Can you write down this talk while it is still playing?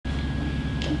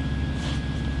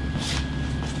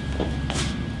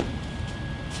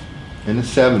in the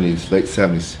 70s, late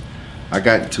 70s, I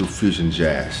got into fusion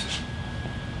jazz.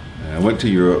 And I went to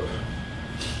Europe,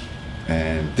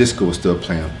 and disco was still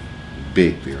playing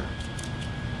big there.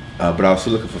 But I was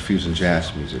still looking for fusion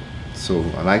jazz music. So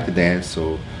I liked to dance,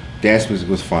 so dance music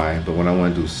was fine, but when I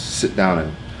wanted to sit down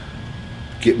and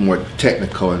get more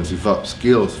technical and develop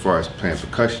skills as far as playing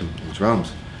percussion and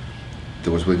drums,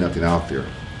 there was really nothing out there.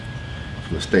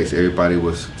 From the States, everybody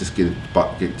was just getting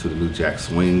to the new jack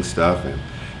swing stuff, and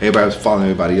everybody was following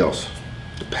everybody else,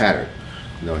 the pattern.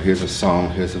 You know, here's a song,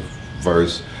 here's a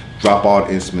verse, drop all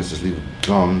the instruments, just leave the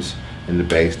drums and the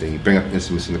bass, then you bring up the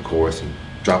instruments in the chorus and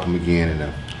drop them again in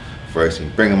the verse, and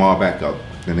you bring them all back up,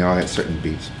 and they all had certain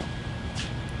beats.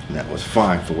 And that was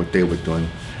fine for what they were doing,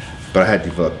 but I had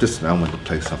developed this and I wanted to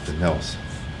play something else.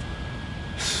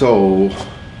 So,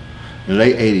 in the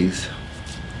late 80s,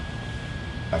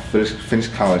 I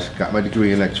finished college, got my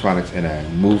degree in electronics, and I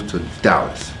moved to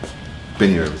Dallas. Been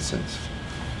here ever since.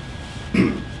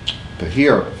 But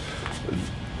here,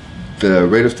 the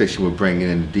radio station would bring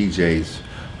in the DJs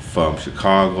from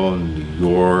Chicago, New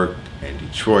York, and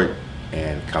Detroit,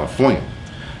 and California.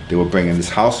 They would bring in this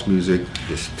house music,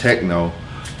 this techno,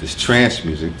 this trance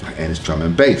music, and this drum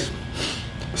and bass.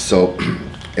 So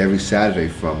every Saturday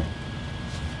from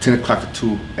 10 o'clock to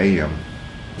 2 a.m.,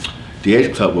 the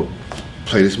Edge Club would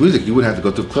play this music. You wouldn't have to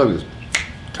go to the club, you just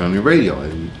turn on your radio,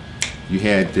 and you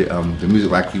had the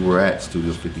music like you were at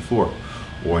Studios 54,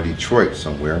 or Detroit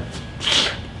somewhere,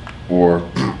 or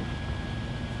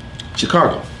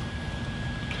Chicago.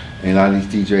 And a lot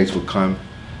of these DJs would come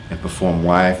and perform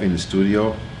live in the studio,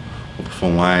 or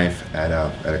perform live at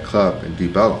a club in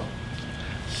Deep Ellum.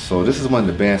 So this is one of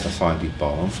the bands I saw in Deep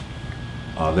Ellum.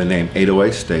 They're named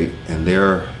 808 State, and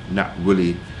they're not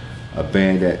really a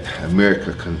band that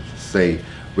America can say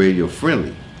radio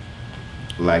friendly.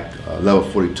 Like Level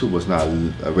 42 was not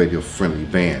a radio friendly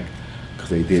band, because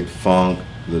they did funk,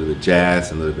 a little bit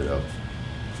jazz, and a little bit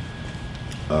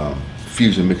of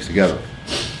fusion mixed together,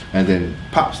 and then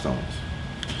Pop Stones,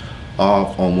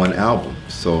 all on one album.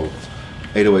 So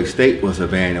 808 State was a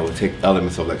band that would take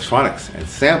elements of electronics and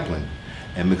sampling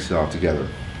and mix it all together.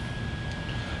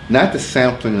 Not the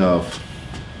sampling of,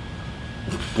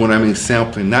 when I mean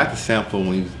sampling, not the sample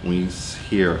when you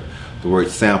hear the word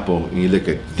sample and you look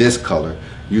at this color,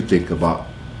 you think about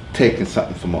taking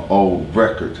something from an old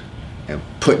record and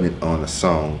putting it on a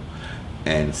song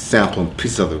and sampling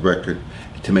pieces of the record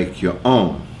to make your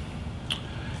own.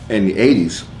 In the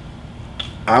 80s,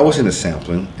 I was into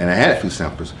sampling, and I had a few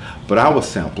samplers, but I was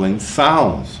sampling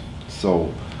sounds.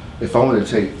 So if I wanted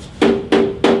to take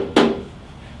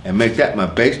and make that my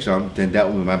bass drum, then that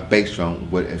would be my bass drum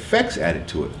with effects added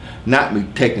to it. Not me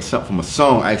taking something from a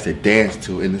song I used to dance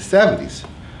to in the 70s.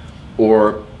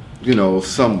 Or, you know,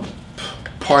 some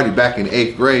party back in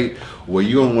 8th grade where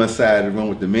you're on one side of the room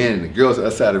with the men and the girls on the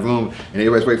other side of the room, and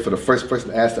everybody's waiting for the first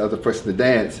person to ask the other person to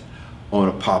dance on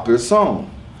a popular song.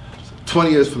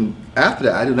 20 years from after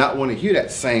that, I do not want to hear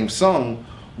that same song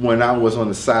when I was on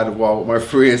the side of the wall with my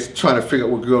friends trying to figure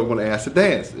out what girl I'm going to ask to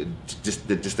dance. It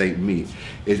just ain't me.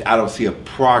 I don't see a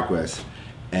progress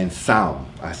in sound.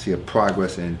 I see a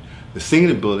progress in the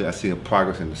singing ability. I see a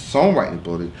progress in the songwriting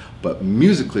ability, but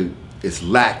musically it's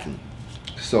lacking.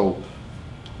 So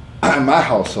in my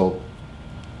household,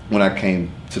 when I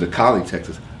came to the college,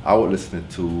 Texas, I would listen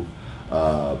to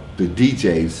the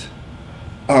DJs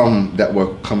that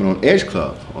were coming on Edge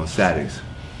Club on Saturdays.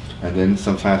 And then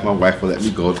sometimes my wife would let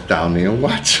me go down there and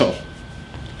watch them.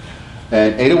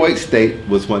 And 808 State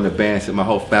was one of the bands that my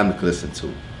whole family could listen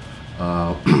to.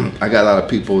 I got a lot of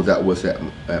people that was at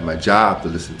my job to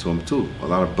listen to them too. A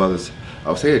lot of brothers, I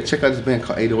would say, hey, check out this band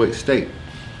called 808 State.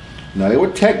 Now they were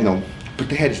techno, but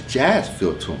they had this jazz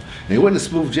feel to them. And they wasn't a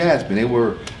smooth jazz band. They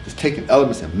were just taking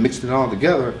elements and mixing it all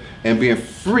together and being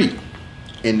free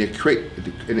in their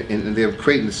they're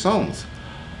creating the songs.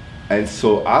 And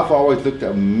so I've always looked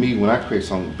at me when I create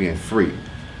songs being free.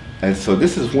 And so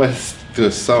this is one of the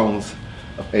songs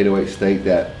of 808 State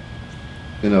that,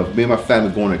 you know, me and my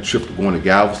family going on a trip, going to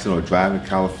Galveston or driving to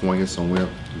California somewhere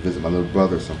to visit my little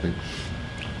brother or something.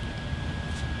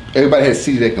 Everybody had a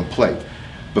CD they can play.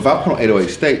 But if I put on 808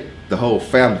 State, the whole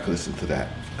family could listen to that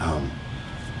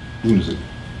music.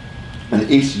 And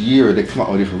each year they come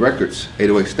out with different records.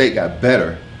 808 State got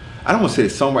better. I don't want to say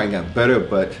the songwriting got better,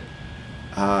 but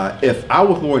if I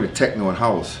was more into techno and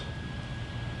house,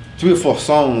 3 or 4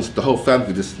 songs the whole family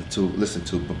could listen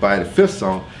to, but by the 5th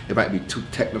song, it might be too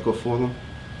technical for them.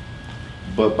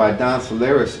 But by Don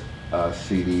Solaris'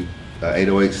 CD,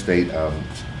 808 State,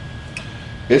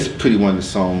 it's pretty one of the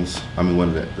songs, I mean one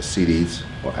of the CDs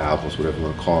or albums, whatever you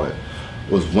want to call it,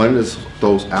 was one of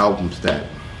those albums that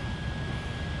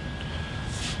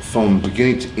from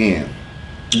beginning to end.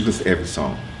 You listen to every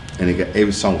song, and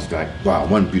every song was like, wow,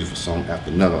 one beautiful song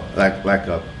after another. Like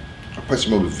a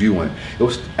person wrote a review on it. It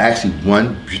was actually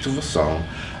one beautiful song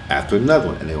after another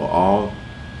one, and they were all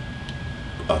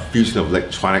a fusion of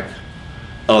electronic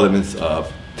elements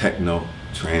of techno,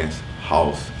 trance,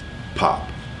 house, pop,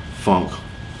 funk,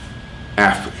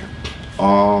 African,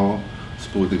 all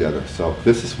spooled together. So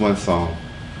this is one song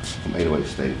from 808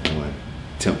 State I'm going to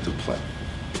attempt to play.